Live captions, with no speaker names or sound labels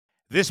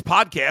This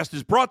podcast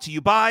is brought to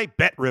you by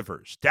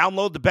BetRivers.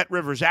 Download the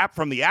BetRivers app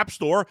from the App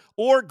Store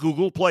or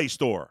Google Play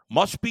Store.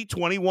 Must be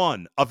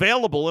 21.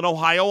 Available in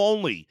Ohio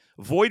only.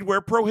 Void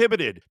where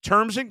prohibited.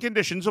 Terms and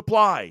conditions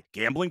apply.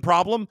 Gambling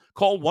problem?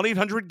 Call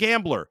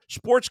 1-800-GAMBLER.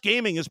 Sports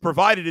gaming is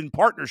provided in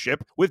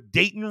partnership with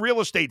Dayton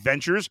Real Estate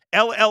Ventures,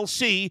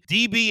 LLC,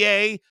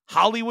 DBA,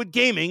 Hollywood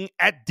Gaming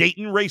at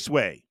Dayton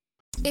Raceway.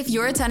 If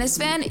you're a tennis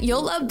fan,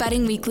 you'll love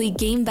Betting Weekly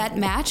Game Bet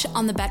Match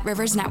on the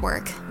BetRivers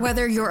Network.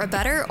 Whether you're a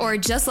bettor or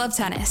just love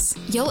tennis,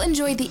 you'll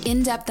enjoy the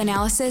in-depth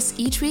analysis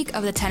each week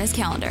of the tennis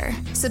calendar.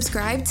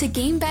 Subscribe to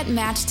Game Bet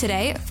Match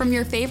today from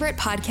your favorite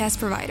podcast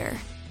provider.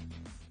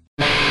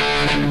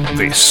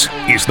 This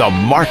is the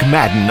Mark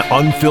Madden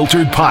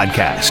Unfiltered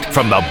Podcast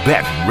from the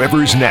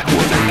BetRivers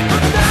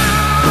Network.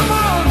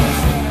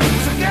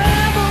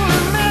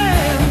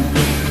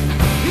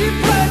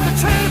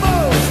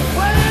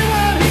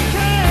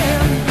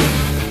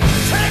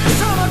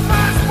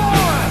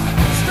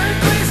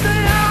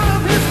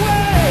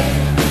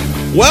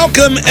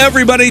 Welcome,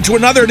 everybody, to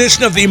another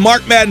edition of the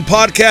Mark Madden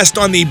Podcast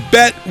on the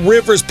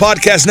BetRivers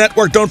Podcast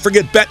Network. Don't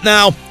forget, bet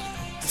now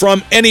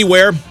from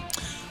anywhere.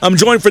 I'm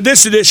joined for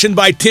this edition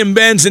by Tim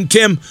Benz. And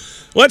Tim,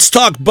 let's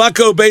talk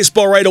Bucco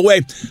baseball right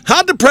away.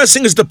 How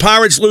depressing is the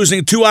Pirates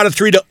losing 2 out of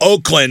 3 to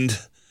Oakland,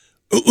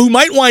 who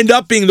might wind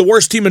up being the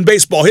worst team in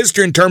baseball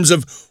history in terms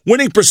of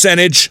winning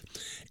percentage,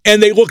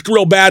 and they looked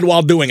real bad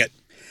while doing it?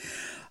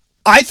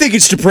 I think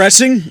it's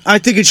depressing. I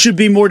think it should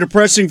be more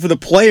depressing for the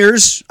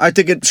players. I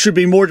think it should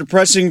be more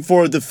depressing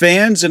for the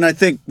fans, and I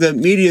think the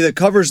media that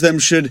covers them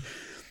should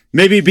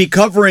maybe be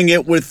covering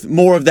it with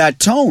more of that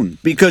tone.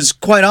 Because,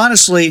 quite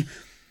honestly,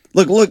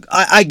 look,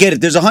 I get it.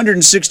 There's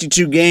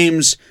 162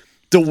 games.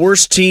 The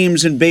worst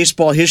teams in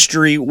baseball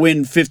history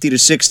win 50 to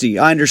 60.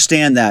 I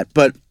understand that.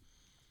 But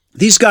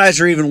these guys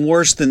are even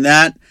worse than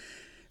that.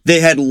 They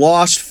had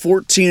lost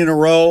 14 in a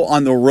row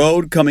on the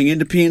road coming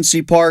into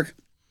PNC Park.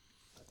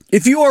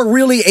 If you are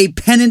really a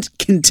pennant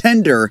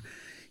contender,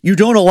 you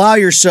don't allow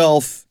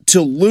yourself to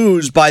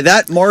lose by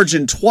that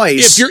margin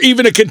twice. If you're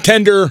even a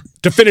contender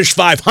to finish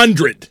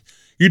 500,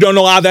 you don't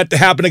allow that to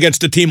happen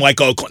against a team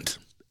like Oakland.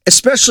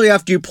 Especially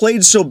after you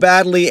played so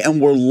badly and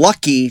were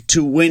lucky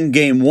to win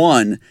game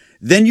 1.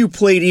 Then you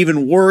played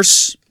even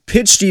worse,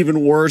 pitched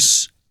even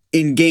worse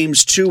in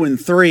games 2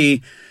 and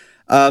 3.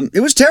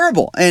 It was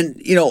terrible.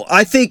 And,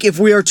 I think if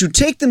we are to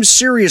take them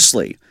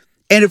seriously,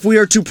 and if we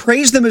are to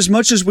praise them as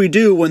much as we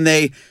do when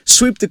they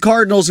sweep the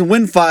Cardinals and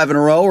win 5 in a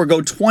row or go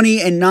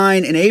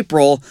 20-9 in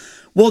April,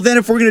 well, then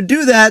if we're going to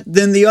do that,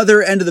 then the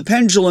other end of the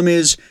pendulum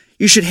is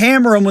you should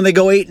hammer them when they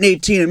go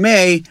 8-18 in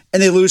May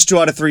and they lose 2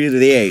 out of 3 to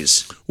the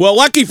A's. Well,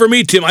 lucky for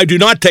me, Tim, I do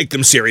not take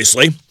them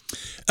seriously.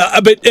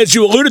 But as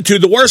you alluded to,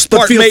 the worst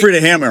part... But feel free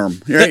to hammer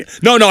them. Right?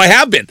 No, I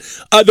have been.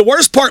 The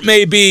worst part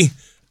may be,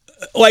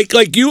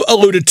 like you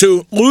alluded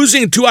to,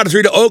 losing 2 out of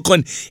 3 to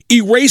Oakland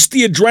erased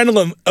the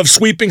adrenaline of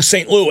sweeping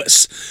St.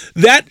 Louis.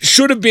 That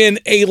should have been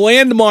a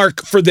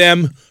landmark for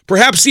them,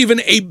 perhaps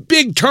even a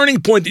big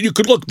turning point that you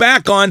could look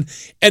back on,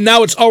 and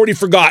now it's already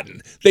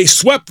forgotten. They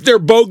swept their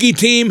bogey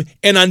team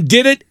and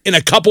undid it in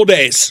a couple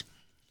days.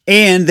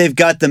 And they've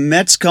got the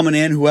Mets coming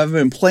in who haven't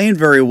been playing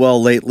very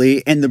well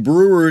lately, and the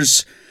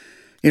Brewers...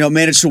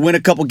 managed to win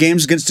a couple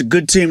games against a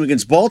good team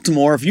against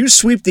Baltimore. If you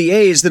sweep the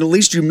A's, then at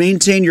least you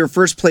maintain your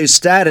first-place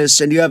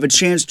status, and you have a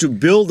chance to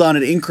build on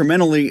it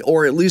incrementally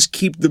or at least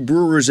keep the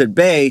Brewers at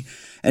bay.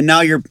 And now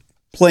you're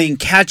playing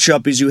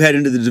catch-up as you head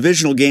into the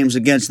divisional games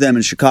against them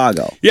in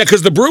Chicago. Yeah,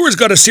 because the Brewers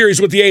got a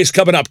series with the A's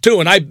coming up, too,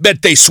 and I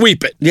bet they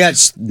sweep it. Yeah,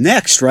 it's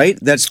next, right?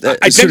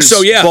 I think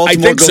so, yeah.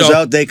 Baltimore goes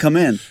out, they come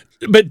in.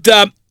 But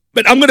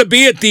I'm going to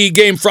be at the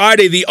game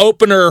Friday, the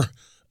opener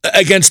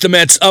against the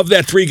Mets of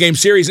that 3-game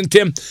series. And,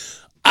 Tim,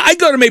 I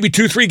go to maybe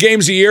 2-3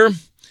 games a year.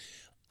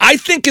 I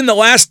think in the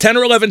last 10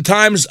 or 11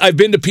 times I've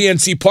been to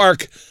PNC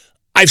Park,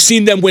 I've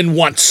seen them win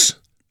once.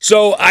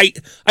 So I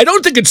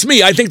don't think it's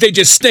me. I think they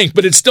just stink,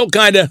 but it's still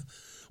kind of,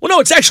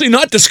 it's actually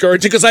not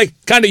discouraging because I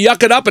kind of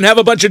yuck it up and have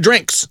a bunch of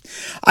drinks.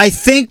 I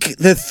think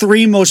the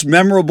 3 most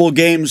memorable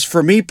games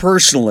for me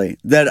personally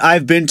that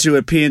I've been to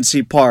at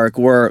PNC Park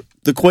were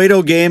the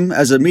Cueto game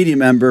as a media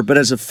member, but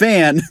as a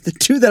fan, the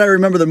 2 that I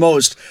remember the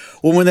most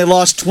were when they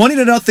lost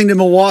 20-0 to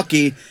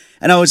Milwaukee.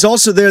 And I was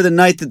also there the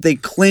night that they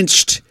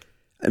clinched,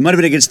 it might have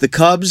been against the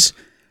Cubs,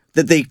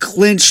 that they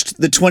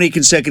clinched the 20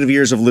 consecutive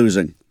years of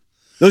losing.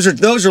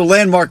 Those are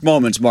landmark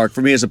moments, Mark,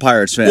 for me as a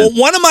Pirates fan. Well,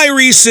 one of my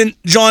recent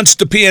jaunts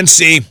to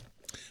PNC,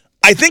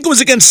 I think it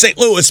was against St.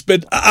 Louis,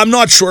 but I'm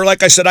not sure.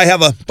 Like I said, I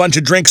have a bunch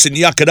of drinks and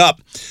yuck it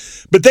up.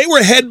 But they were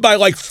ahead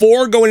by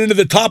 4 going into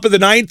the top of the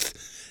 9th,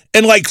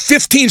 and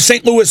 15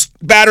 St. Louis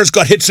batters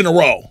got hits in a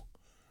row.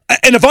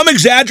 And if I'm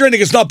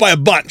exaggerating, it's not by a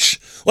bunch.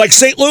 Like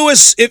St.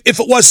 Louis, if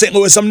it was St.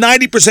 Louis, I'm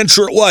 90%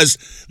 sure it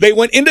was. They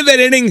went into that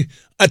inning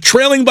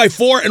trailing by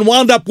 4 and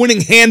wound up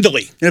winning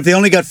handily. And if they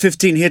only got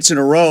 15 hits in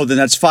a row, then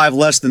that's 5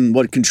 less than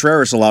what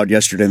Contreras allowed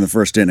yesterday in the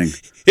first inning.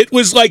 It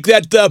was like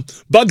that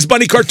Bugs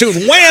Bunny cartoon.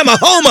 Wham, a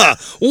homer.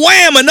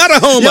 Wham, another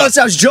homer.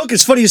 I was joking.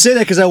 It's funny you say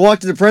that because I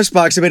walked in the press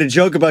box. I made a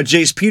joke about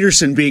Jace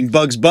Peterson being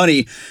Bugs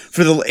Bunny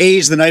for the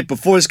A's the night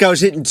before. This guy was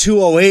hitting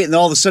 208, and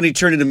all of a sudden he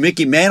turned into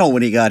Mickey Mantle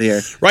when he got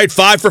here. Right,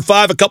 5 for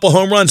 5, a couple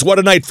home runs. What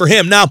a night for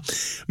him. Now,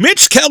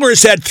 Mitch Keller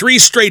has had 3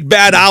 straight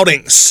bad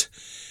outings.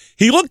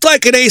 He looked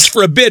like an ace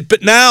for a bit,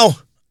 but now,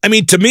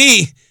 to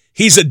me,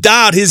 he's a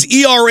dot. His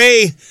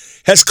ERA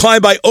has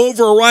climbed by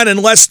over a run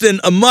in less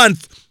than a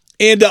month.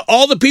 And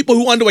all the people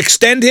who wanted to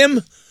extend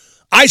him,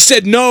 I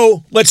said,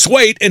 no, let's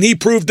wait. And he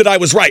proved that I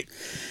was right.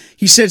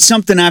 He said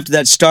something after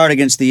that start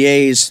against the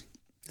A's.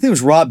 I think it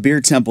was Rob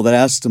Beertemple that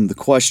asked him the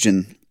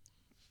question.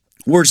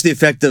 Words to the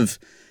effect of,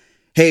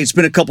 hey, it's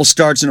been a couple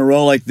starts in a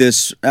row like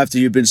this after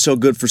you've been so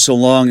good for so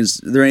long.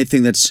 Is there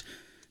anything that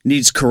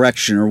needs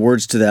correction, or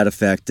words to that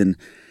effect? And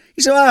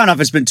he said, well, I don't know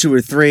if it's been 2 or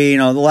 3.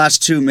 The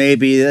last 2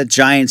 maybe. That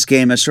Giants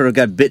game, I sort of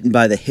got bitten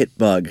by the hit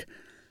bug.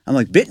 I'm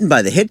like, bitten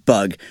by the hit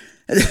bug?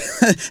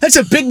 That's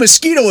a big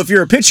mosquito if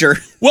you're a pitcher.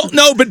 Well,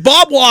 no, but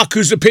Bob Walk,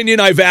 whose opinion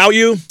I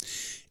value,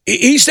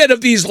 he said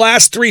of these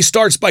last 3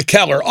 starts by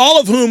Keller, all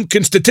of whom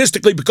can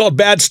statistically be called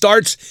bad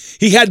starts,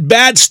 he had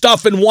bad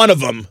stuff in one of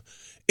them.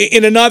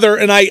 In another,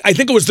 and I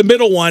think it was the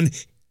middle one,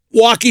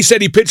 Walkie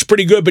said he pitched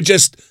pretty good, but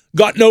just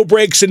got no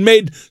breaks and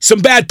made some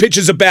bad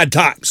pitches at bad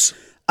times.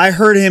 I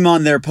heard him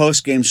on their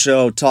postgame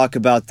show talk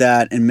about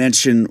that and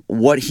mention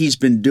what he's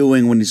been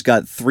doing when he's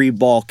got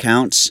 3-ball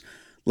counts.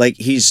 Like,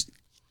 he's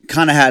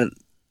kind of had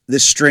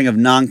this string of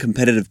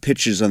non-competitive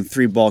pitches on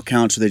 3-ball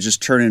counts where they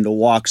just turn into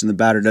walks and the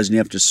batter doesn't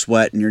have to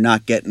sweat and you're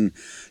not getting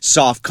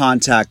soft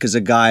contact because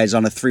a guy is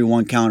on a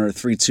 3-1 count or a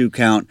 3-2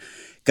 count,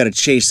 got to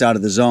chase out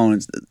of the zone.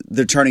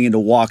 They're turning into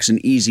walks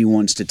and easy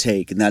ones to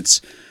take, and that's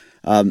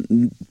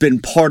been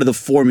part of the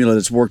formula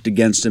that's worked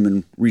against him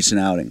in recent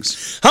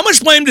outings. How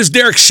much blame does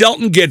Derek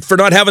Shelton get for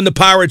not having the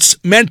Pirates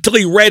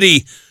mentally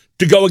ready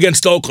to go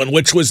against Oakland,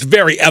 which was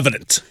very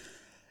evident?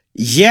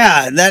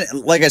 Yeah, that,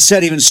 like I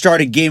said, even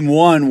started game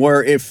 1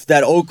 where if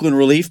that Oakland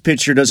relief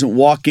pitcher doesn't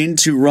walk in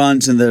 2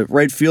 runs and the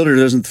right fielder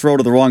doesn't throw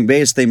to the wrong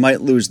base, they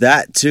might lose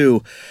that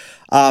too.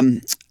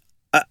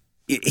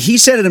 He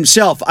said it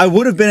himself, I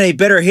would have been a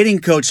better hitting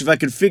coach if I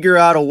could figure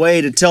out a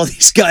way to tell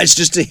these guys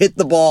just to hit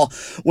the ball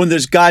when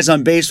there's guys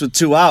on base with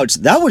 2 outs.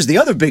 That was the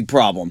other big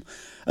problem.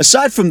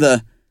 Aside from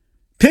the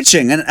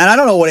pitching, and I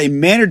don't know what a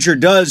manager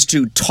does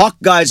to talk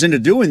guys into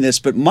doing this,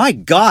 but my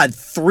God,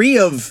 3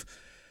 of...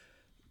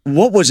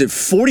 what was it,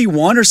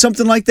 41 or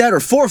something like that?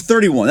 Or 4 of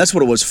 31. That's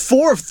what it was.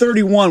 4 of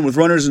 31 with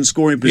runners in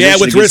scoring position. Yeah,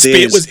 with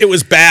Rispy, it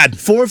was bad.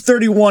 4 of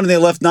 31, and they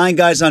left 9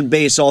 guys on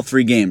base all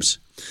 3 games.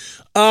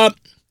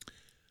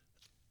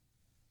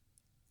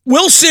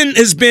 Wilson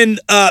has been,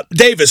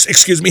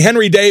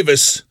 Henry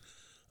Davis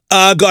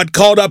got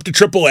called up to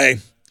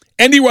AAA.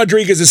 Andy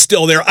Rodriguez is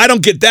still there. I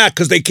don't get that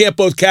because they can't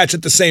both catch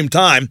at the same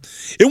time.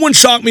 It wouldn't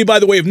shock me, by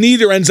the way, if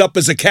neither ends up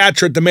as a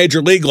catcher at the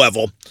major league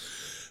level.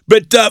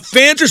 But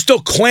fans are still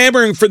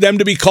clamoring for them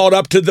to be called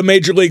up to the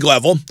major league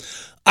level.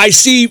 I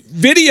see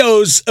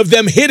videos of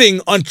them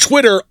hitting on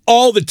Twitter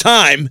all the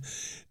time.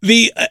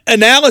 The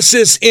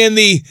analysis and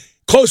the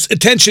close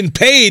attention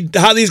paid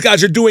to how these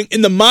guys are doing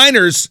in the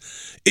minors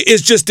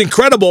is just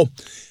incredible.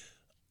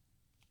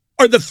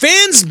 Are the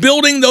fans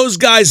building those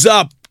guys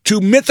up to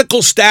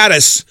mythical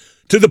status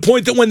to the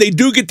point that when they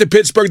do get to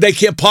Pittsburgh, they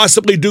can't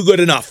possibly do good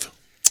enough?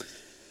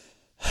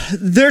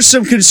 There's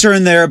some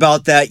concern there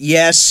about that,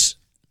 yes.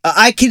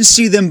 I can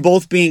see them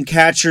both being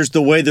catchers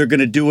the way they're going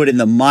to do it in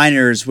the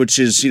minors, which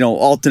is,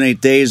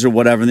 alternate days or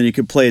whatever, and then you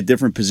can play a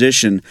different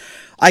position.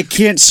 I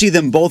can't see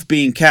them both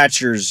being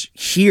catchers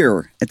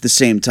here at the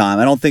same time.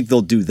 I don't think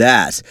they'll do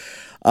that.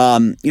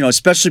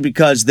 Especially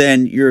because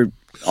then you're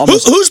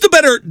almost... Who's the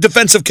better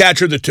defensive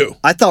catcher of the 2?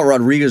 I thought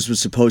Rodriguez was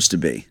supposed to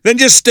be. Then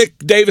just stick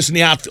Davis in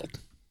the outfield.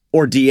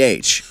 Or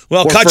DH.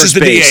 Well, Kutch is the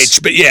base.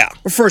 DH, but yeah.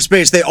 Or first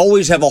base. They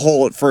always have a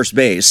hole at first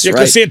base, yeah,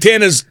 because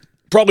Santana's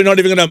probably not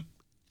even going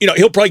to...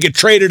 he'll probably get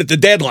traded at the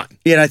deadline.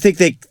 Yeah, and I think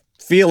they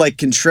feel like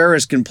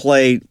Contreras can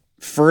play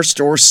first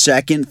or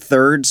second,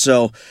 third,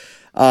 so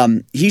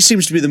he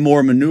seems to be the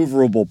more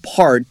maneuverable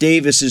part.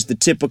 Davis is the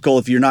typical,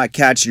 if you're not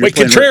catching... Wait,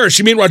 Contreras,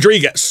 you mean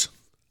Rodriguez?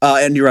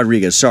 Andy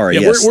Rodriguez, sorry,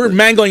 yeah, yes. We're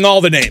mangling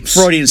all the names.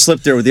 Freudian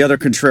slip there with the other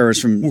Contreras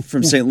from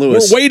St.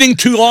 Louis. We're waiting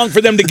too long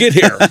for them to get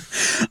here.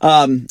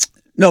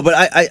 No, but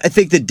I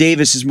think that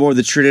Davis is more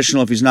the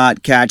traditional. If he's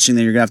not catching,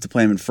 then you're going to have to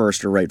play him in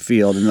first or right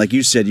field. And like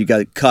you said, you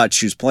got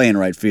Kutch who's playing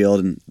right field,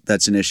 and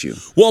that's an issue.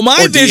 Well,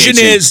 my vision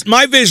is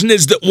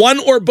that one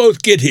or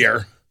both get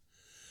here.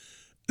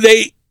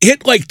 They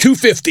hit like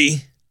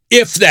 250,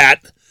 if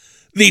that.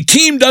 The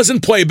team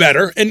doesn't play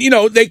better, and,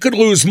 they could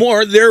lose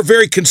more. They're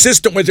very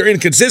consistent with their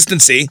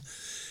inconsistency.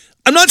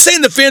 I'm not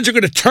saying the fans are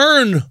going to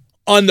turn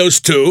on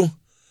those 2,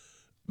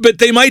 but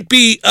they might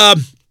be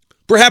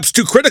perhaps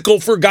too critical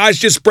for guys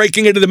just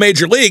breaking into the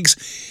major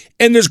leagues.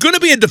 And there's going to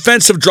be a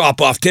defensive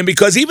drop-off, Tim,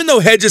 because even though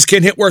Hedges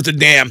can hit worth a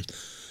damn,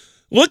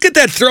 look at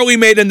that throw he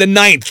made in the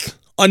 9th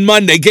on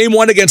Monday, game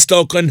 1 against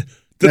Oakland,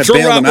 to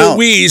throw out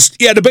Ruiz,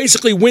 to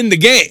basically win the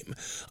game.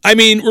 I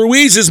mean,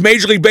 Ruiz is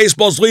Major League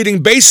Baseball's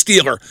leading base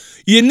stealer.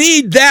 You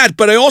need that,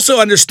 but I also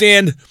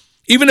understand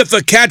even if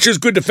a catcher's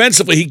good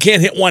defensively, he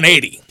can't hit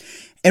 180.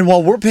 And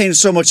while we're paying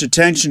so much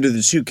attention to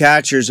the two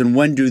catchers and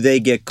when do they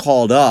get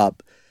called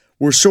up,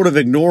 we're sort of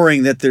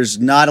ignoring that there's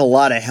not a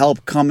lot of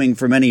help coming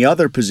from any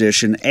other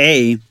position,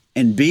 A,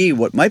 and B,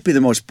 what might be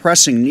the most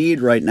pressing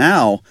need right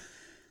now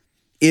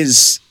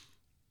is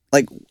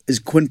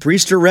Quinn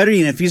Priester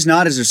ready? And if he's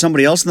not, is there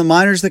somebody else in the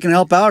minors that can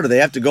help out? Or do they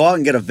have to go out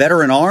and get a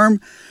veteran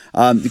arm?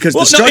 Because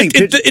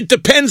it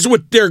depends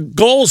what their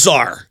goals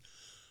are,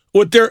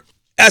 what their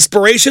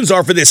aspirations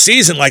are for this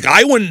season. Like,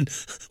 I wouldn't.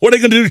 What are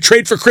they going to do?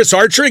 Trade for Chris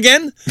Archer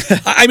again?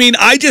 I mean,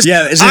 his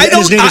name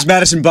is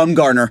Madison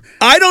Bumgarner.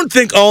 I don't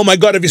think. Oh my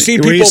God, have you seen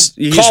people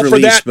call for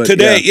that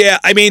today? Yeah.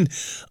 I mean,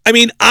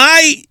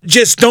 I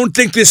just don't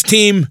think this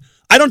team.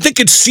 I don't think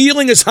its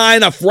ceiling is high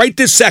enough right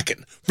this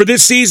second for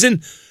this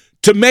season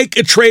to make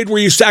a trade where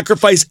you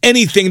sacrifice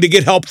anything to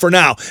get help for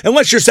now,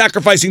 unless you're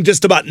sacrificing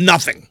just about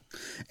nothing.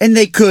 And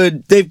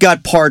they've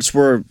got parts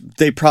where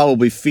they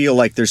probably feel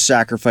like they're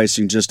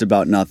sacrificing just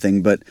about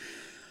nothing. But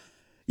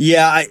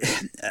yeah,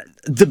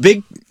 the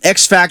big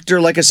X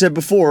factor, like I said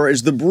before,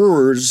 is the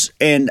Brewers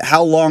and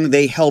how long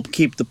they help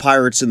keep the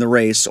Pirates in the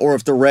race. Or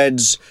if the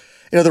Reds,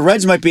 the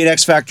Reds might be an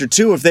X factor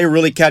too if they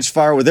really catch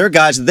fire with their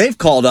guys that they've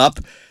called up.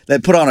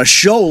 That put on a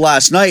show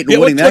last night and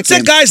winning that game. What's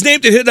that guy's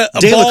name that hit a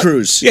De La ball?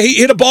 Cruz. Yeah, he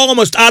hit a ball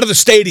almost out of the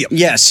stadium.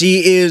 Yes,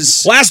 he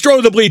is. Last row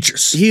of the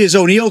bleachers. He is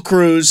O'Neill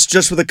Cruz,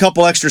 just with a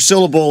couple extra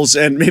syllables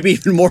and maybe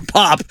even more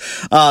pop.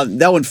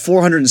 That went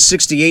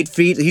 468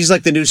 feet. He's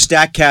like the new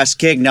StatCast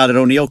king now that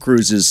O'Neill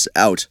Cruz is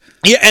out.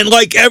 Yeah, and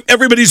like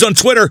everybody's on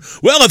Twitter,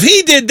 well, if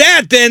he did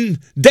that, then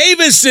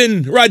Davis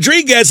and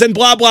Rodriguez and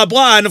blah, blah,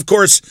 blah. And of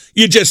course,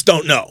 you just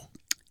don't know.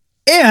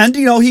 And,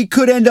 he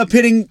could end up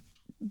hitting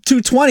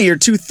 220 or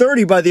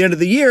 230 by the end of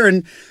the year,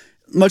 and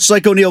much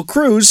like O'Neill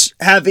Cruz,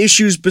 have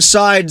issues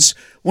besides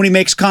when he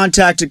makes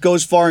contact, it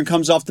goes far and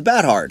comes off the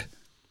bat hard.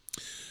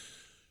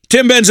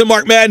 Tim Benz and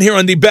Mark Madden here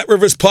on the Bet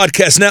Rivers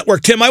Podcast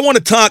Network. Tim, I want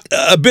to talk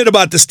a bit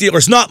about the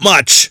Steelers. Not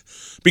much,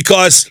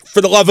 because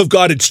for the love of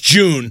God, it's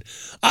June.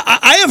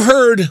 I have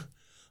heard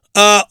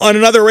on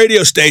another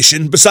radio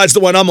station, besides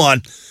the one I'm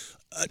on,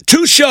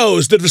 two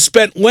shows that have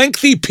spent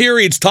lengthy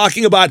periods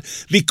talking about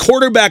the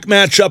quarterback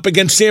matchup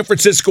against San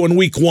Francisco in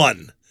Week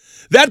 1.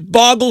 That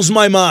boggles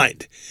my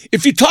mind.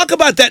 If you talk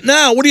about that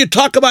now, what do you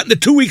talk about in the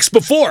 2 weeks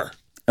before?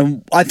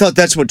 And I thought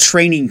that's what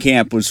training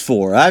camp was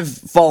for. I've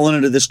fallen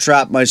into this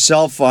trap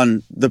myself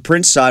on the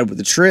Prince side with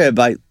the Trib.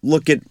 I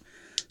look at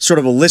sort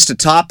of a list of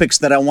topics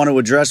that I want to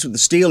address with the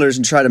Steelers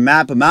and try to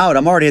map them out.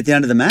 I'm already at the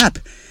end of the map.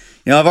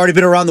 I've already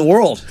been around the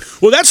world.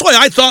 Well, that's why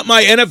I thought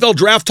my NFL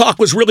draft talk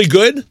was really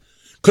good,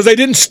 because I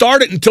didn't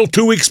start it until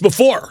 2 weeks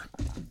before.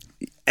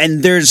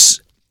 And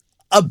there's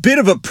a bit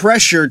of a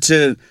pressure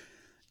to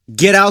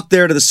get out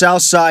there to the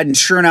South Side and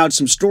churn out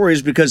some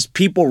stories because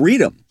people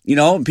read them,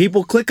 and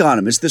people click on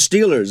them. It's the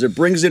Steelers. It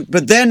brings it.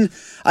 But then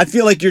I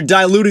feel like you're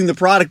diluting the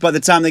product by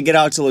the time they get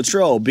out to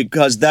Latrobe,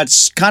 because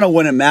that's kind of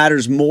when it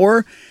matters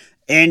more.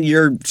 And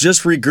you're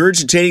just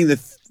regurgitating the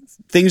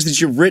things that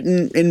you've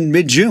written in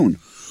mid-June.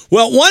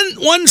 Well,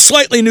 one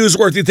slightly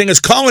newsworthy thing is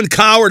Colin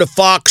Cowherd of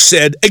Fox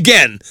said,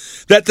 again,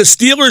 that the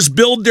Steelers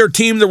build their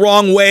team the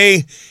wrong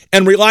way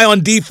and rely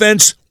on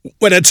defense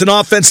when it's an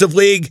offensive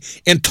league,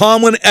 and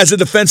Tomlin, as a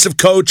defensive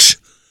coach,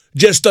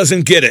 just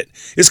doesn't get it.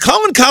 Is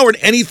Colin Cowherd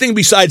anything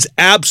besides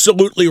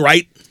absolutely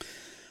right?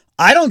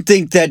 I don't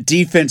think that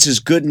defense is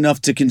good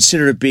enough to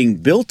consider it being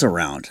built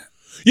around.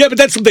 Yeah, but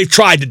that's what they've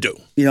tried to do.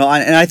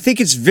 And I think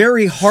it's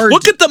very hard.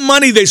 Look at the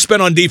money they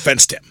spent on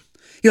defense, Tim.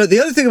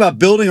 The other thing about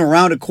building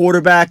around a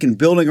quarterback and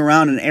building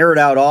around an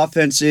aired-out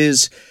offense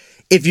is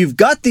if you've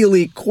got the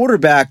elite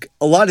quarterback,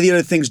 a lot of the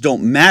other things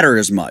don't matter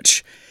as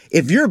much.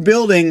 If you're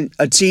building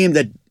a team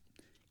that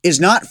is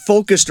not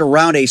focused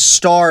around a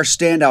star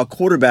standout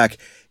quarterback,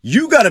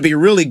 you got to be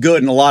really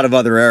good in a lot of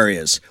other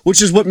areas,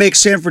 which is what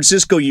makes San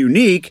Francisco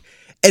unique,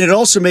 and it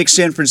also makes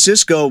San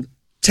Francisco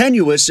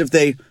tenuous if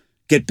they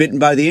get bitten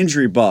by the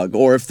injury bug,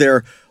 or if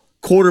their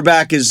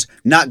quarterback is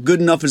not good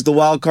enough as the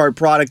wild card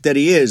product that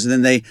he is, and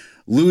then they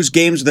lose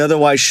games they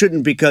otherwise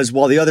shouldn't because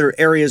while the other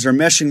areas are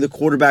meshing, the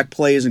quarterback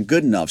play isn't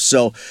good enough.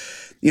 So,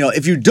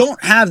 if you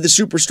don't have the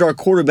superstar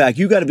quarterback,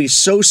 you got to be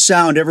so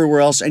sound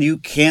everywhere else, and you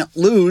can't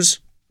lose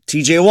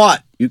TJ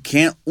Watt. You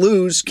can't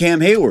lose Cam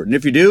Hayward. And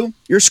if you do,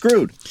 you're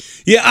screwed.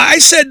 Yeah, I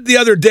said the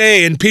other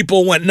day, and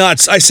people went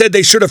nuts, I said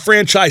they should have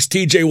franchised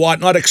TJ Watt,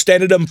 not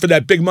extended him for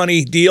that big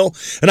money deal.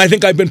 And I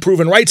think I've been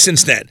proven right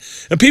since then.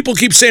 And people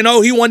keep saying,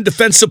 oh, he won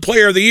Defensive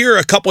Player of the Year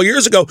a couple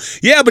years ago.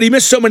 Yeah, but he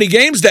missed so many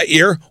games that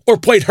year, or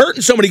played hurt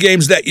in so many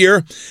games that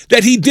year,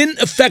 that he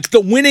didn't affect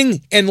the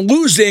winning and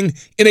losing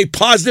in a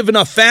positive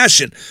enough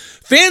fashion.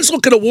 Fans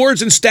look at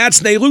awards and stats,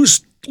 and they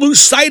lose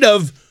sight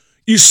of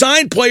you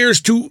sign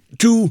players to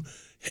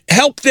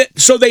help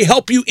so they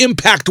help you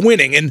impact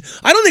winning. And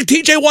I don't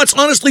think TJ Watt's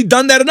honestly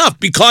done that enough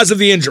because of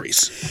the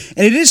injuries.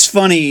 And it is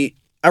funny,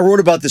 I wrote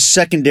about the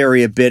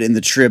secondary a bit in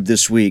the Trib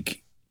this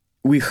week.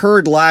 we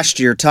heard last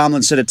year,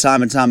 Tomlin said it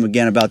time and time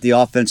again about the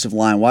offensive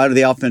line. Why did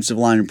the offensive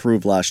line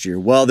improve last year?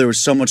 Well, there was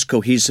so much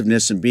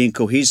cohesiveness, and being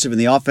cohesive in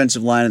the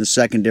offensive line and the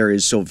secondary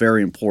is so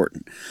very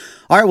important.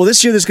 All right, well,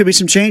 this year there's going to be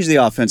some change in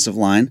the offensive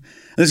line,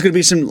 and there's going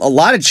to be a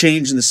lot of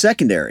change in the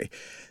secondary.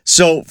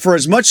 So for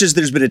as much as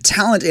there's been a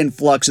talent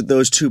influx at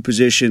those two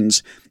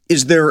positions,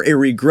 is there a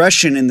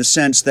regression in the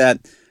sense that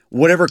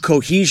whatever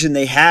cohesion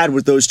they had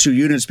with those two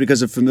units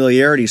because of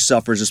familiarity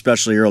suffers,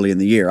 especially early in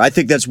the year? I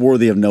think that's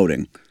worthy of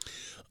noting.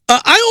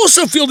 I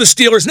also feel the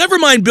Steelers, never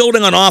mind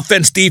building on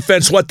offense,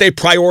 defense, what they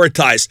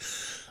prioritize.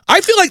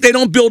 I feel like they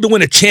don't build to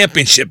win a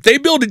championship. They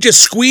build to just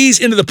squeeze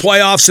into the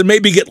playoffs and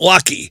maybe get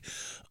lucky.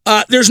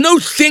 There's no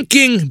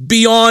thinking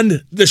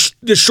beyond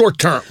the short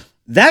term.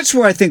 That's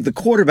where I think the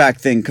quarterback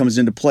thing comes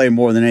into play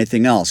more than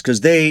anything else,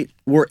 because they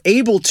were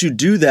able to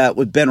do that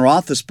with Ben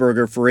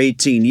Roethlisberger for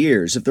 18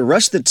 years. If the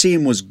rest of the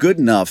team was good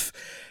enough,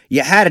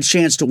 you had a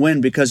chance to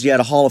win because you had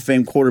a Hall of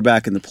Fame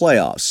quarterback in the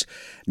playoffs.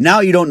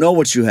 Now you don't know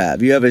what you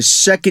have. You have a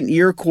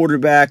second-year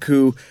quarterback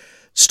who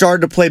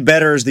started to play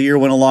better as the year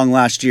went along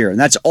last year, and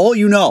that's all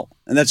you know.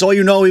 And that's all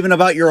you know even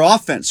about your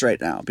offense right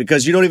now,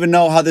 because you don't even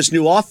know how this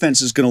new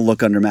offense is going to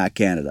look under Matt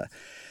Canada.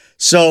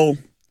 So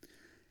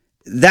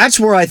that's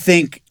where I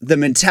think the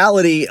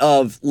mentality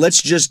of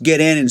let's just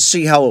get in and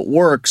see how it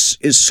works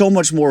is so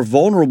much more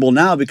vulnerable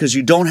now, because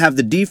you don't have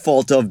the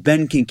default of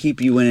Ben can keep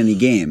you in any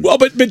game. Well,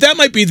 but that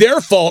might be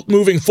their fault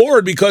moving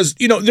forward, because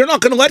they're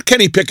not going to let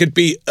Kenny Pickett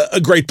be a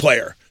great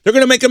player. They're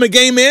going to make him a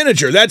game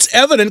manager. That's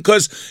evident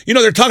because,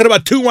 they're talking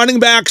about 2 running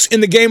backs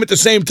in the game at the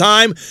same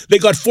time. They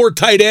got 4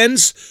 tight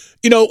ends.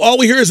 All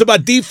we hear is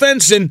about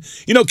defense, and,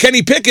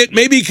 Kenny Pickett,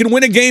 maybe he can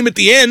win a game at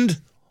the end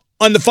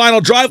on the final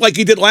drive like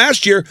he did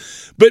last year.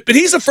 But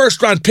he's a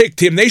first-round pick,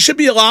 Tim. They should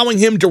be allowing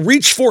him to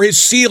reach for his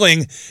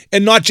ceiling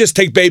and not just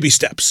take baby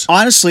steps.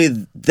 Honestly,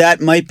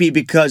 that might be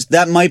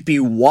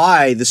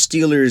why the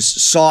Steelers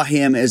saw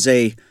him as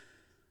a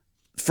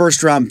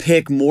first-round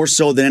pick more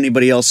so than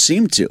anybody else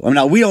seemed to. I mean,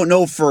 now, we don't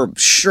know for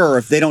sure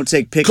if they don't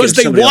take Pickett. Because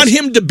they want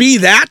him to be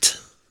that?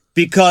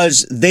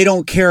 Because they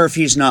don't care if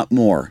he's not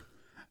more.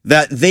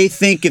 That they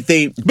think if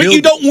they But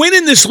you don't win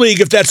in this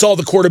league if that's all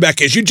the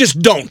quarterback is. You just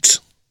don't.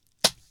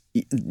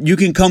 You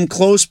can come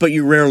close, but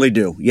you rarely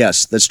do.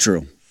 Yes, that's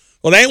true.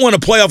 Well, they ain't won a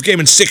playoff game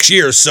in 6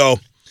 years, so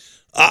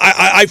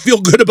I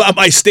feel good about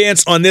my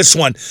stance on this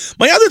one.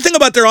 My other thing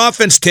about their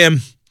offense,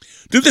 Tim,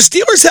 do the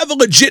Steelers have a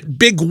legit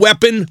big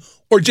weapon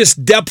or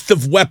just depth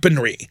of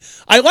weaponry?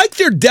 I like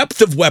their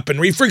depth of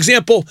weaponry. For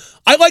example,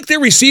 I like their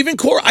receiving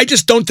core. I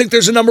just don't think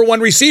there's a number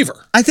one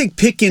receiver. I think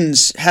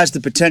Pickens has the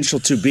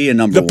potential to be a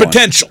number one. The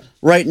potential.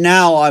 Right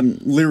now, I'm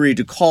leery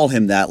to call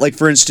him that. Like,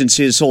 for instance,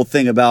 his whole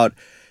thing about,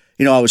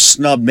 I was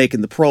snubbed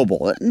making the Pro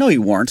Bowl. No,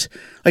 you weren't.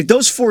 Like,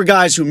 those 4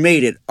 guys who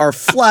made it are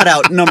flat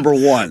out number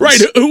ones.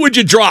 Right. Who would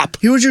you drop?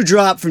 Who would you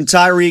drop from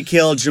Tyreek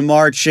Hill,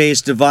 Jamar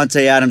Chase,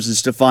 Devontae Adams, and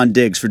Stephon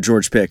Diggs for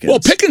George Pickens? Well,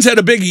 Pickens had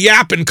a big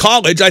yap in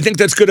college. I think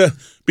that's going to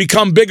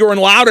become bigger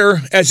and louder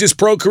as his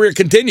pro career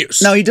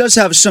continues. Now, he does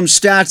have some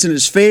stats in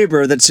his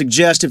favor that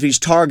suggest if he's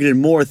targeted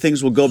more,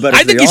 things will go better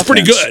for the offense. I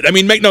think he's pretty good. I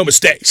mean, make no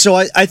mistake. So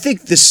I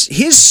think his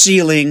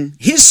ceiling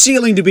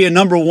to be a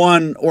number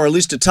 1 or at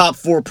least a top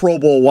 4 Pro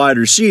Bowl wide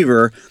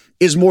receiver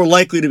is more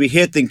likely to be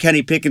hit than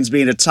Kenny Pickens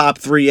being a top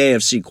 3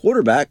 AFC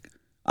quarterback,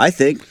 I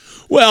think.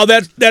 Well,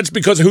 that's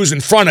because of who's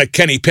in front of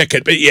Kenny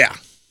Pickett, but yeah.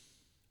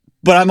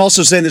 But I'm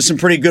also saying there's some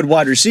pretty good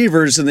wide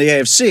receivers in the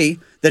AFC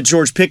that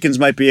George Pickens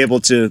might be able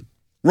to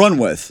run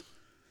with.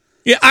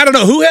 Yeah, I don't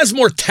know. Who has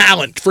more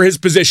talent for his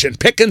position,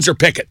 Pickens or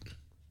Pickett?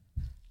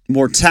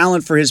 More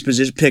talent for his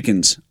position,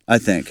 Pickens, I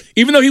think.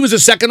 Even though he was a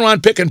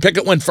second-round pick and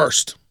Pickett went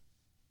first?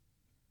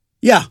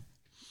 Yeah.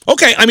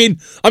 Okay, I mean,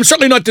 I'm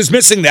certainly not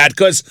dismissing that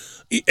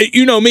because,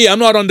 you know me, I'm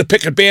not on the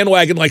Pickett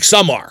bandwagon like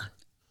some are.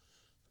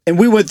 And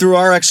we went through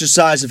our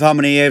exercise of how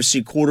many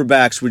AFC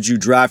quarterbacks would you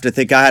draft. I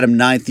think I had him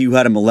 9th, you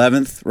had him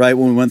 11th, right,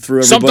 when we went through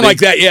everybody? Something like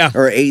that, yeah.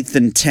 Or 8th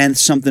and 10th,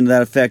 something to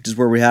that effect is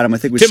where we had him. I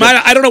think we Tim,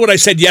 I don't know what I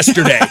said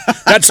yesterday.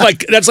 That's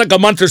like a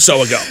month or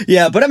so ago.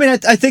 Yeah, but I mean,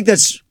 I think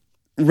that's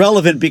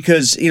relevant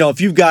because,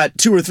 if you've got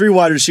 2 or 3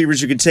 wide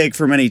receivers you could take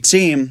from any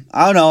team,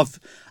 I don't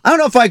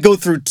know if I go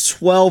through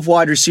 12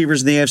 wide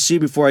receivers in the AFC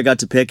before I got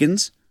to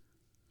Pickens.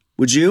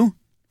 Would you?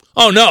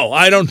 Oh, no.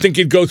 I don't think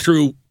you'd go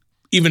through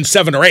even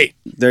 7 or 8.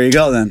 There you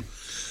go, then.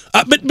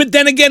 But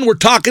then again, we're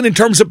talking in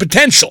terms of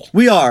potential.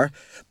 We are.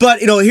 But,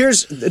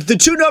 here's the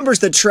 2 numbers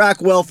that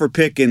track well for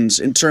Pickens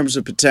in terms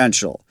of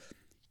potential.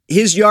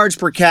 His yards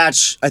per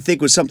catch, I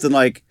think, was something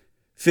like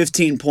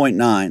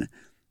 15.9,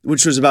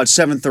 which was about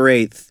 7th or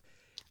 8th.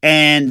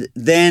 And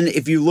then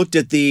if you looked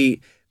at the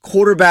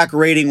quarterback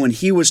rating when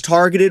he was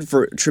targeted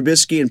for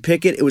Trubisky and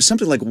Pickett, it was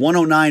something like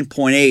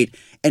 109.8,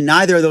 and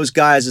neither of those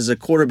guys as a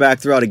quarterback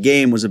throughout a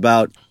game was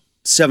about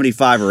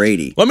 75 or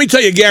 80. Let me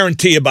tell you a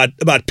guarantee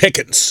about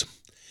Pickens.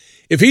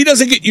 If he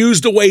doesn't get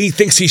used the way he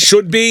thinks he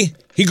should be,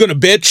 he's going to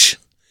bitch,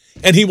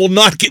 and he will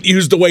not get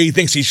used the way he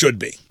thinks he should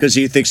be. Because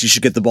he thinks he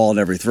should get the ball in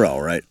every throw,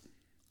 right?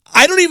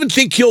 I don't even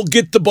think he'll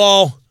get the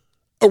ball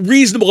a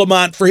reasonable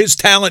amount for his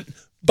talent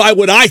by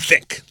what I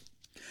think.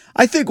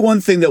 I think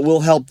one thing that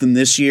will help them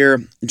this year,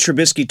 and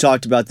Trubisky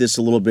talked about this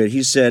a little bit,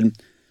 he said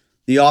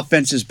the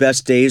offense's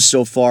best days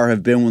so far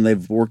have been when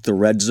they've worked the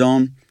red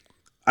zone.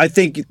 I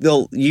think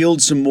they'll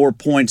yield some more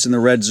points in the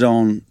red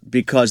zone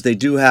because they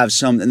do have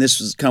some, and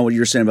this is kind of what you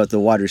were saying about the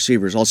wide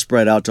receivers, all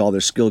spread out to all their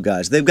skill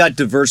guys. They've got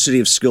diversity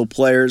of skill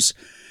players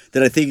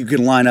that I think you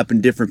can line up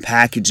in different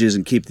packages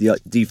and keep the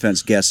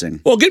defense guessing.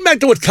 Well, getting back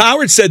to what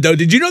Coward said, though,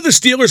 did you know the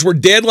Steelers were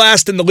dead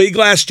last in the league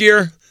last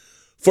year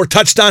for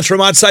touchdowns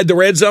from outside the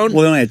red zone?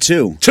 Well, they only had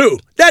two.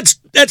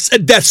 That's a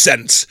death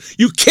sentence.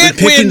 You can't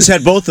win. Pickens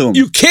had both of them.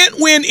 You can't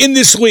win in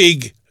this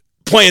league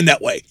playing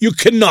that way. You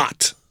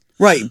cannot.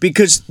 Right,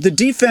 because the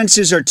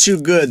defenses are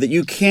too good that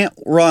you can't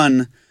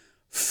run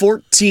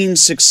 14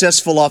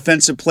 successful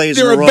offensive plays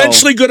in a row. They're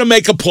eventually going to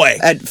make a play.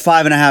 At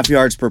 5.5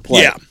 yards per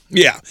play.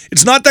 Yeah.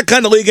 It's not that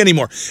kind of league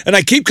anymore. And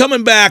I keep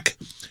coming back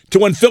to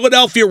when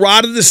Philadelphia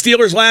rotted the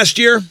Steelers last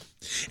year,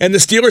 and the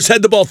Steelers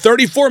had the ball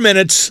 34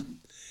 minutes,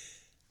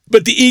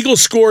 but the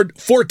Eagles scored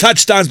 4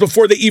 touchdowns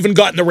before they even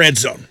got in the red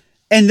zone.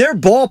 And their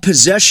ball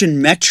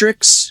possession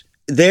metrics,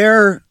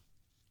 their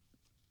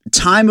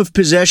time of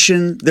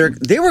possession,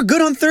 they were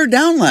good on third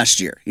down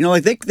last year. You know,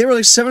 like they were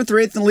like 7th or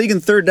 8th in the league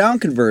in third down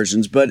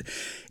conversions, but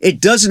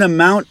it doesn't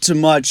amount to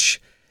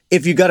much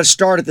if you got to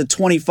start at the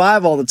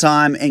 25 all the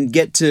time and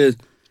get to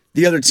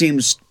the other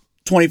team's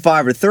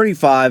 25 or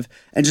 35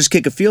 and just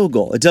kick a field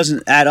goal. It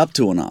doesn't add up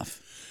to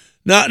enough.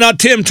 Now,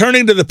 Tim,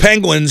 turning to the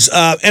Penguins,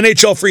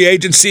 NHL free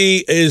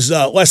agency is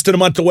less than a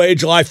month away,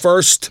 July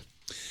 1st.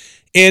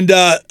 And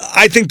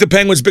I think the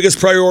Penguins' biggest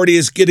priority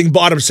is getting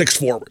bottom 6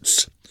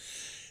 forwards.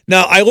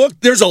 Now,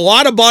 there's a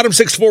lot of bottom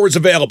 6 forwards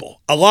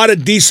available, a lot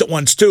of decent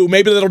ones, too.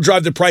 Maybe that'll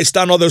drive the price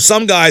down, although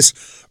some guys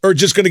are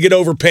just going to get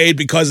overpaid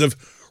because of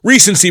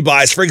recency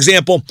bias. For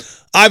example,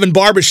 Ivan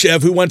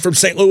Barbashev, who went from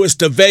St. Louis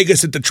to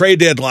Vegas at the trade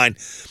deadline,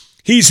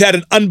 he's had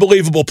an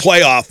unbelievable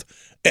playoff,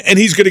 and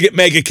he's going to get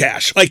mega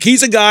cash. Like,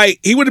 he's a guy,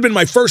 he would have been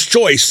my first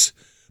choice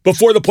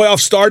before the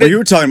playoffs started. Well, you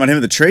were talking about him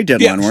at the trade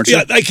deadline, weren't you?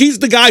 Yeah, like he's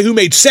the guy who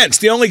made sense,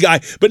 the only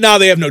guy, but now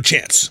they have no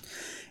chance.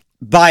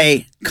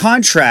 By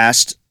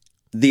contrast,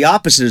 the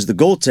opposite is the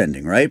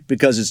goaltending, right?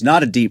 Because it's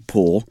not a deep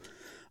pool.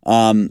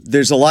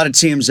 There's a lot of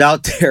teams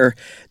out there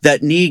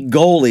that need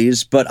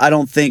goalies, but I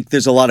don't think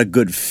there's a lot of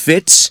good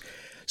fits.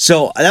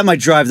 So that might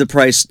drive the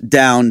price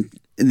down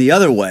in the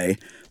other way.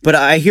 But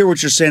I hear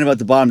what you're saying about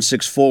the bottom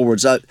 6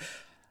 forwards.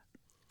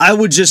 I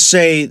would just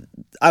say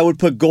I would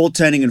put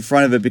goaltending in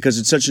front of it because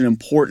it's such an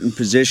important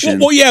position.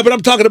 Well, yeah, but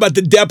I'm talking about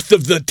the depth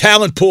of the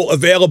talent pool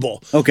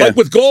available. Okay. Like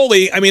with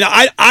goalie, I mean,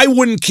 I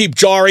wouldn't keep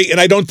Jari,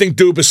 and I don't think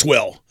Dubas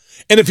will.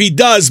 And if he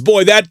does,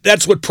 boy,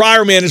 that's what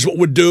prior management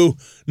would do,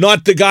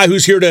 not the guy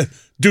who's here to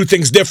do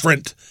things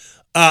different.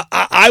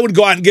 I would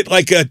go out and get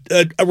like a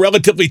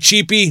relatively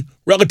cheapy,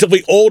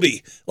 relatively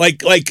oldie, like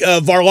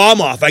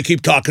Varlamov I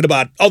keep talking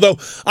about. Although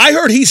I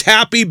heard he's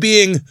happy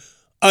being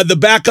the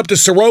backup to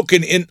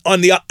Sorokin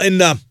on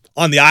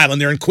the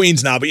island. They're in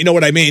Queens now, but you know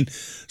what I mean.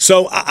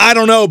 So I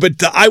don't know,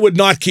 but I would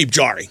not keep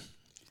Jari.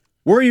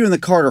 Where are you in the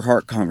Carter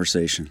Hart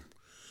conversation?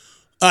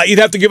 You'd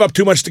have to give up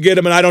too much to get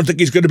him, and I don't think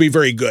he's going to be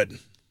very good.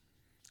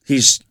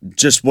 He's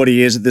just what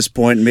he is at this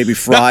point, and maybe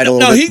fried a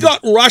little bit. Now, he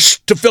got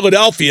rushed to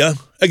Philadelphia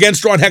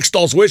against Ron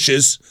Hextall's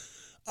wishes.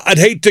 I'd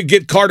hate to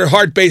get Carter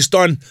Hart based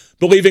on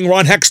believing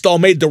Ron Hextall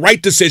made the right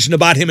decision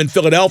about him in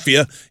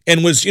Philadelphia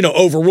and was,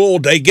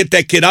 overruled. They get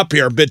that kid up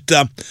here, but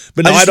no,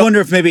 I wonder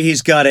if maybe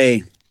he's got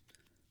a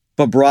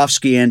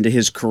Bobrovsky end to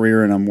his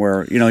career in him,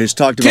 where he's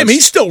talked about. Tim,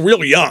 he's still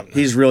really young.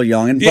 He's real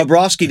young, and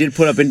Bobrovsky did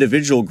put up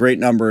individual great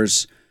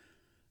numbers.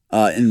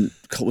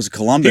 Was it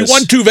Columbus? He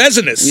won 2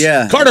 Vezinas.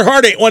 Yeah. Carter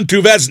Hart ain't won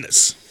 2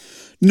 Vezinas.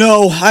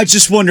 No, I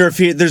just wonder if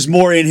there's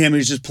more in him.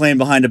 He's just playing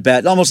behind a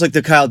bat. Almost like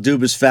the Kyle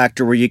Dubas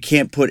factor, where you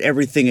can't put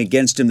everything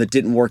against him that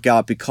didn't work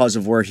out because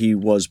of where he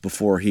was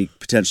before he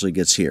potentially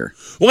gets here.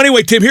 Well,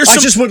 anyway, Tim, I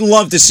just would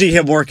love to see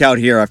him work out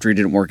here after he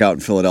didn't work out in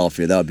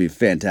Philadelphia. That would be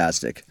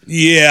fantastic.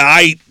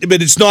 Yeah,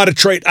 but it's not a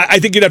trade. I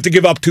think you'd have to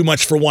give up too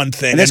much for one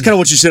thing. And that's kind of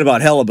what you said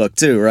about Hellebuck,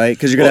 too, right?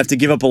 Because you're going to have to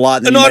give up a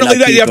lot. And not only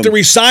that, you have to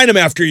re-sign him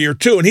after year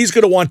 2, and he's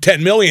going to want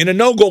 $10 million, and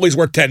no goalie's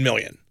worth $10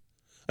 million.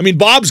 I mean,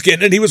 Bob's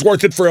getting it. He was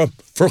worth it for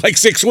like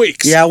 6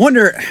 weeks. Yeah, I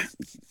wonder,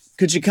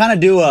 could you kind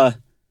of do a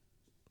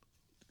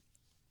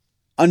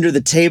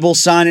under-the-table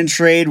sign-and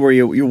trade where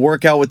you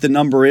work out what the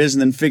number is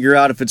and then figure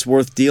out if it's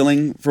worth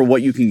dealing for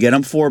what you can get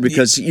him for?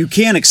 Because you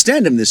can't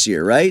extend him this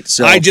year, right?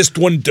 So I just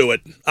wouldn't do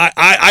it.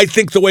 I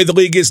think the way the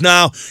league is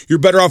now, you're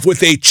better off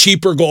with a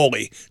cheaper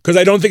goalie, because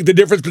I don't think the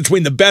difference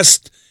between the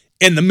best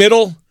and the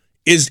middle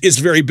is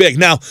very big.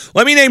 Now,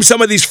 let me name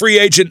some of these free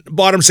agent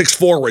bottom 6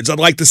 forwards I'd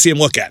like to see him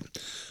look at.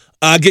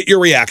 Get your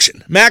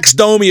reaction. Max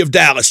Domi of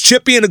Dallas.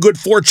 Chippy and a good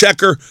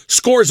forechecker.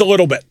 Scores a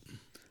little bit.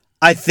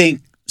 I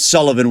think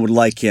Sullivan would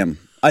like him.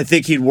 I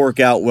think he'd work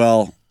out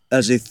well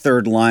as a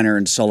third liner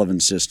in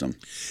Sullivan's system.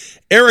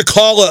 Eric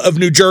Halla of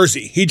New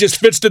Jersey. He just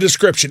fits the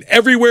description.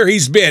 Everywhere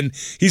he's been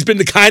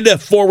the kind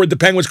of forward the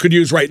Penguins could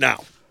use right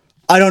now.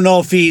 I don't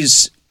know if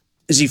is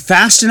he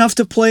fast enough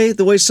to play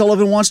the way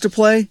Sullivan wants to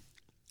play?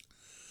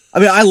 I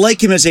mean, I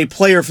like him as a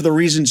player for the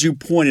reasons you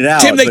pointed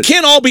out. Tim, they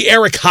can't all be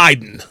Eric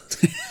Heiden.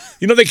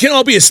 They can't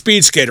all be a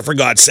speed skater, for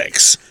God's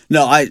sakes.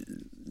 No,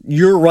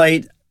 you're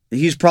right.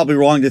 He's probably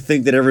wrong to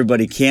think that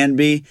everybody can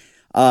be.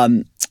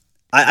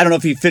 I don't know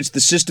if he fits the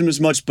system as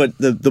much, but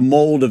the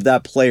mold of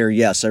that player,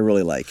 yes, I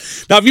really like.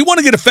 Now, if you want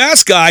to get a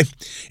fast guy,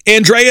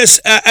 Andreas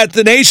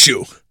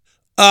Athanasiou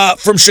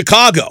from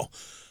Chicago.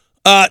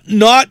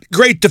 Not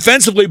great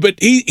defensively, but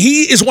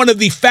he is one of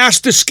the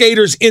fastest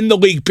skaters in the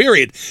league,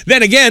 period.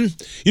 Then again,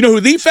 you know who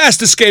the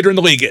fastest skater in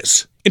the league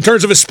is in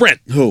terms of a sprint?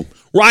 Who?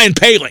 Ryan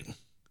Poehling.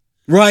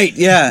 Right,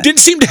 yeah. Didn't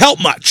seem to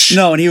help much.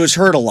 No, and he was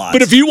hurt a lot.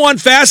 But if you want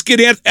fast, get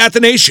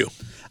Athanasiou.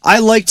 I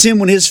liked him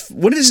when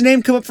did his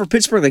name come up for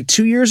Pittsburgh, like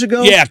 2 years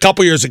ago? Yeah, a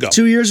couple years ago.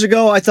 2 years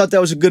ago, I thought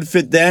that was a good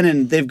fit then,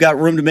 and they've got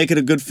room to make it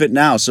a good fit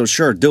now, so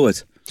sure, do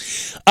it.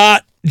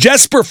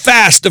 Jesper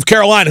Fast of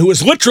Carolina, who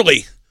is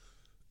literally,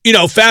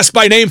 fast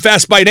by name,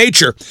 fast by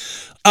nature.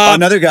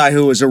 Another guy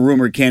who was a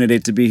rumored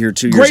candidate to be here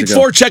 2 years ago. Great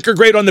forechecker,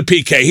 great on the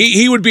PK.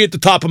 He would be at the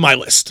top of my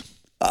list.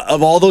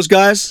 Of all those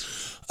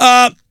guys?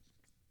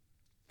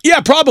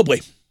 Yeah,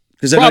 probably.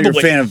 Because I know you're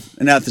a fan of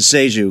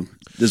Athanasiou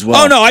as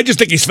well. Oh, no, I just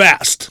think he's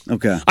fast.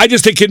 Okay. I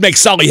just think he'd make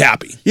Sully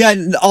happy. Yeah,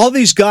 and all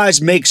these guys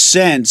make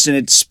sense, and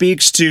it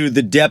speaks to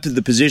the depth of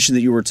the position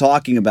that you were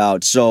talking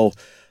about. So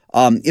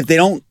if they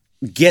don't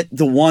get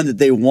the one that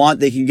they want,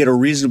 they can get a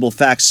reasonable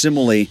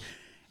facsimile.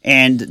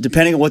 And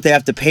depending on what they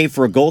have to pay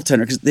for a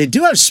goaltender, because they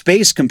do have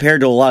space compared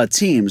to a lot of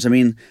teams. I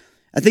mean,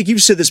 I think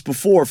you've said this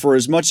before, for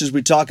as much as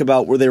we talk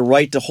about were they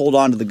right to hold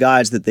on to the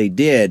guys that they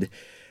did,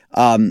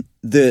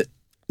 the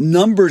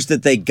numbers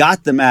that they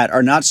got them at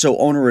are not so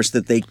onerous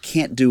that they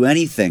can't do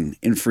anything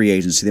in free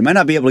agency. They might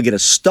not be able to get a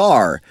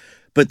star,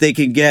 but they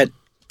can get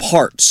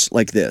parts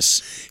like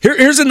this.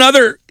 Here's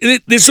another,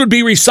 this would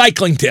be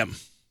recycling, Tim.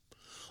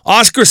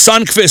 Oscar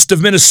Sundqvist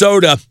of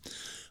Minnesota,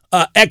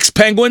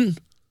 ex-Penguin,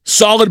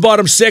 solid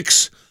bottom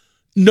six,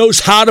 knows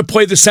how to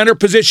play the center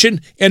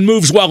position, and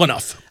moves well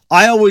enough.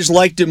 I always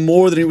liked him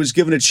more than he was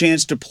given a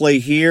chance to play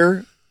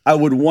here. I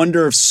would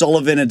wonder if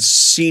Sullivan had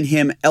seen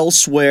him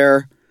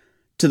elsewhere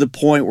to the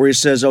point where he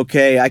says,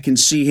 okay, I can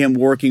see him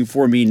working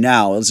for me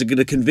now. Is it going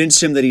to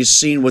convince him that he's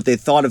seen what they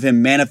thought of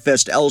him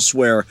manifest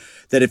elsewhere,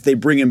 that if they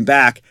bring him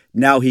back,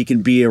 now he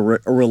can be a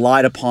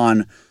relied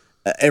upon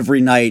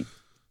every night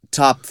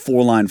top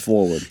four-line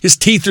forward? His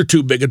teeth are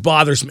too big. It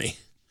bothers me.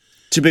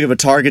 Too big of a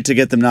target to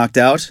get them knocked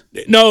out?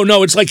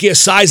 No, it's like he has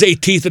size 8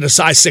 teeth and a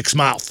size 6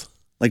 mouth.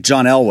 Like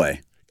John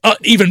Elway.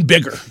 Even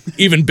bigger.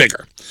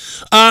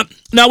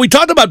 Now, we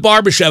talked about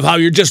Barbashev, how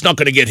you're just not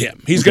going to get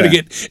him. He's going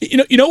to get...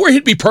 You know where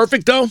he'd be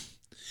perfect, though?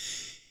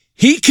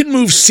 He can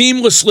move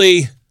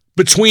seamlessly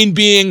between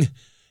being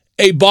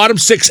a bottom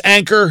six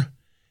anchor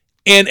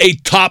and a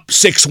top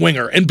six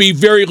winger and be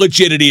very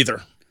legit at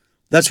either.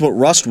 That's what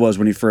Rust was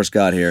when he first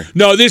got here.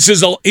 No,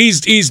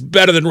 he's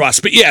better than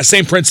Rust. But yeah,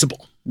 same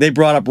principle. They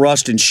brought up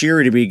Rust and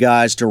Sheary to be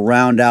guys to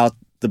round out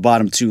the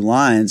bottom two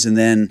lines, and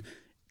then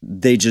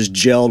they just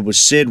gelled with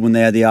Sid when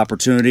they had the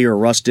opportunity, or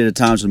Russ did at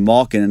times with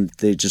Malkin, and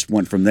they just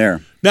went from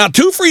there. Now,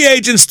 two free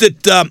agents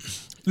that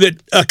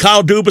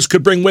Kyle Dubas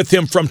could bring with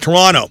him from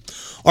Toronto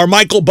are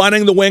Michael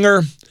Bunning, the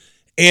winger,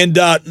 and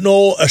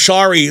Noel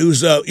Ashari,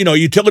 who's a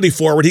utility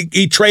forward.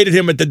 He traded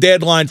him at the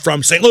deadline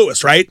from St.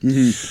 Louis, right?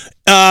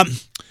 Mm-hmm.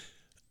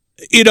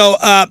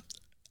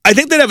 I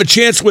think they'd have a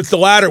chance with the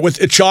latter, with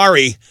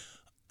Achari.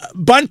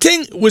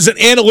 Bunting was an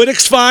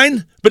analytics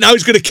find, but now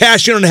he's going to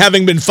cash in on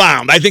having been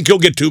found. I think he'll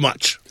get too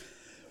much.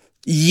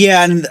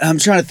 Yeah, and I'm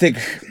trying to think.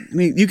 I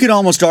mean, you could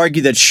almost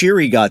argue that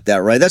Sheary got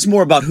that right. That's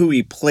more about who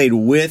he played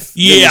with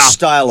than his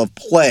style of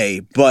play,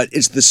 but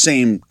it's the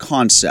same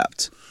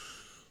concept.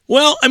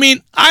 Well, I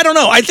mean, I don't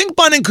know. I think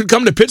Bunting could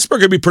come to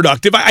Pittsburgh and be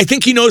productive. I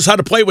think he knows how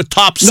to play with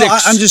top six. No,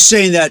 I'm just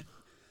saying that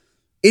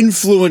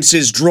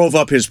influences drove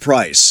up his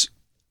price.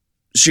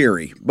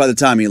 Sheary, by the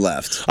time he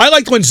left. I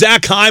liked when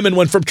Zach Hyman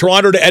went from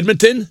Toronto to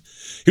Edmonton.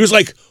 He was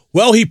like,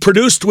 well, he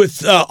produced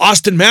with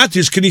Austin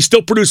Matthews. Can he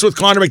still produce with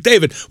Connor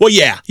McDavid? Well,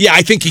 yeah,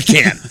 I think he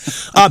can.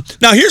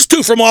 Now, here's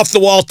two from off the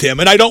wall, Tim,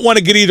 and I don't want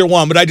to get either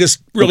one, but I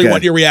just really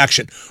want your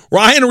reaction.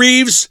 Ryan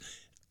Reeves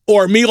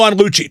or Milan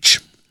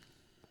Lucic?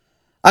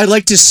 I'd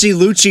like to see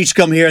Lucic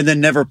come here and then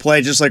never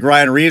play, just like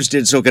Ryan Reeves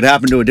did, so it could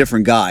happen to a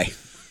different guy.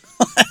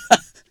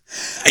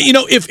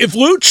 If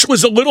Luch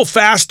was a little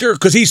faster,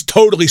 because he's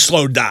totally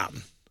slowed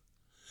down.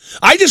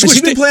 Has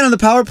he been playing on the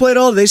power play at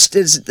all?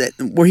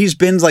 Where he's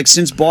been like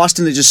since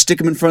Boston, they just stick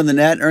him in front of the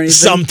net or anything?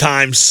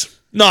 Sometimes.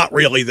 Not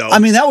really, though. I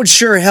mean, that would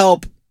sure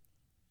help.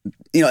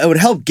 It would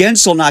help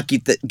Gensel not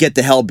get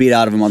the hell beat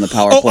out of him on the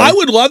power play. I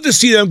would love to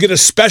see them get a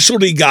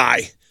specialty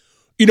guy,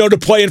 to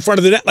play in front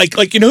of the net.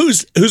 Like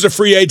who's a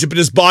free agent, but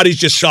his body's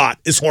just shot,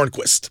 is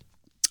Hornqvist.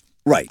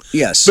 Right,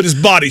 yes. But his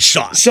body's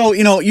shot. So,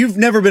 you've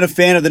never been a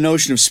fan of the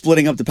notion of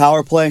splitting up the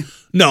power play?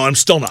 No, I'm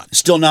still not.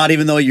 Still not,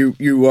 even though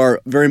you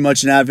are very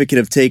much an advocate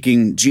of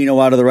taking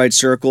Gino out of the right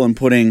circle and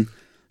putting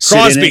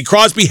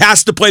Crosby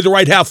has to play the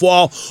right half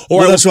wall,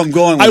 or that's what I'm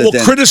going with. I will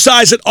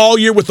criticize it all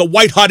year with a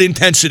white-hot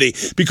intensity,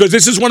 because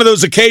this is one of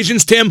those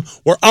occasions, Tim,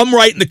 where I'm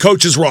right and the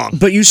coach is wrong.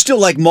 But you still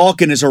like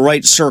Malkin as a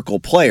right circle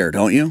player,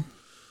 don't you?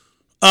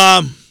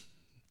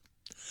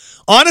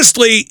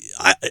 Honestly,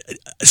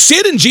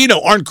 Sid and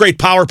Gino aren't great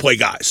power play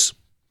guys.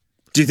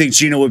 Do you think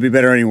Gino would be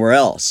better anywhere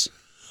else?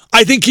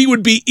 I think he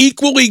would be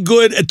equally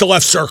good at the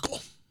left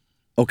circle.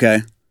 Okay.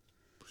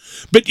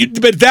 But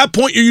at that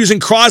point, you're using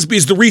Crosby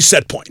as the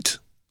reset point.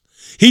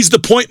 He's the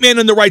point man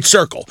in the right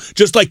circle.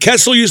 Just like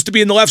Kessel used to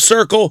be in the left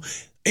circle,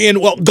 and,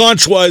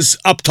 Gaunch was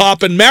up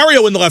top, and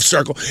Mario in the left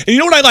circle. And you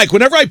know what I like?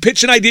 Whenever I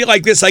pitch an idea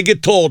like this, I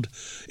get told,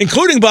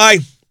 including by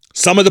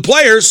some of the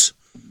players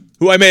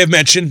who I may have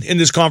mentioned in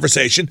this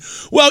conversation,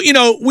 well,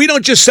 we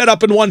don't just set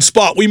up in one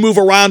spot. We move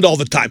around all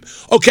the time.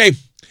 Okay,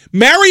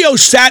 Mario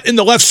sat in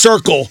the left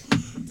circle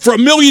for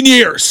 1,000,000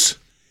 years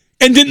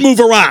and didn't move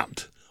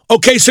around.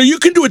 Okay, so you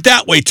can do it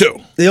that way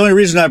too. The only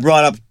reason I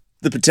brought up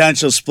the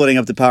potential of splitting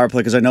up the power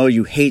play, because I know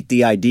you hate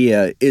the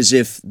idea, is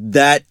if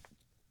that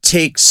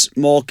takes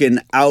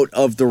Malkin out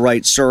of the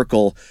right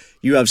circle,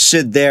 you have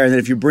Sid there, and then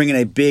if you bring in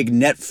a big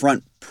net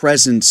front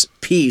presence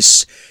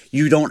piece,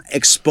 you don't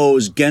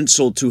expose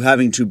Gensel to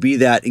having to be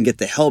that and get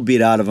the hell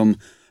beat out of him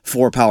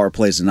 4 power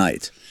plays a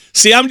night.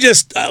 See, I'm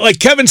just like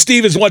Kevin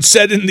Stevens once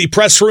said in the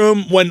press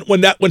room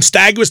when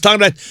Staggy was talking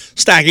about,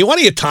 Staggy, what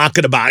are you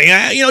talking about?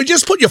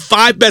 Just put your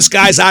 5 best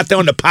guys out there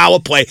on the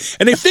power play,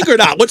 and they figured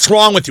out what's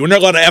wrong with you. And there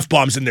are a lot of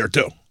F-bombs in there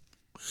too.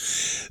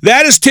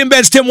 That is Tim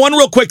Benz. Tim, one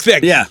real quick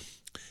thing. Yeah.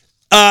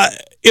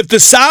 If the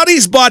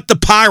Saudis bought the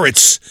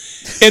Pirates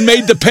and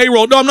made the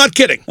payroll, no, I'm not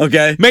kidding.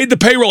 Okay. Made the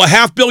payroll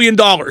 $500 million.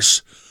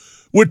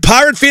 Would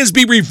Pirate fans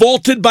be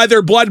revolted by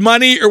their blood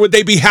money, or would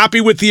they be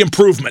happy with the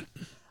improvement?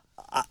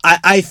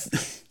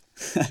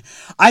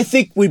 I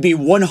think we'd be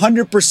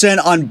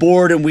 100% on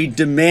board, and we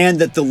demand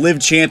that the Live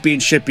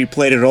Championship be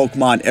played at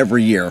Oakmont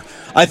every year.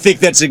 I think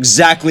that's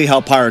exactly how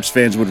Pirates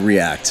fans would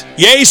react.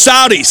 Yay,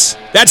 Saudis.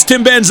 That's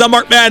Tim Benz. I'm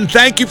Mark Madden.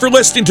 Thank you for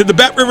listening to the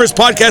Bet Rivers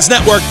Podcast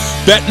Network.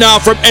 Bet now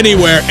from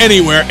anywhere,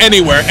 anywhere,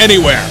 anywhere,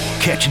 anywhere.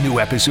 Catch new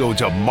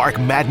episodes of Mark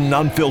Madden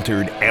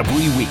Unfiltered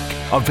every week.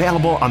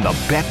 Available on the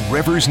Bet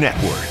Rivers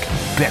Network,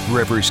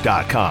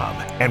 betrivers.com,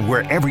 and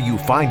wherever you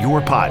find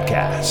your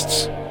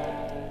podcasts.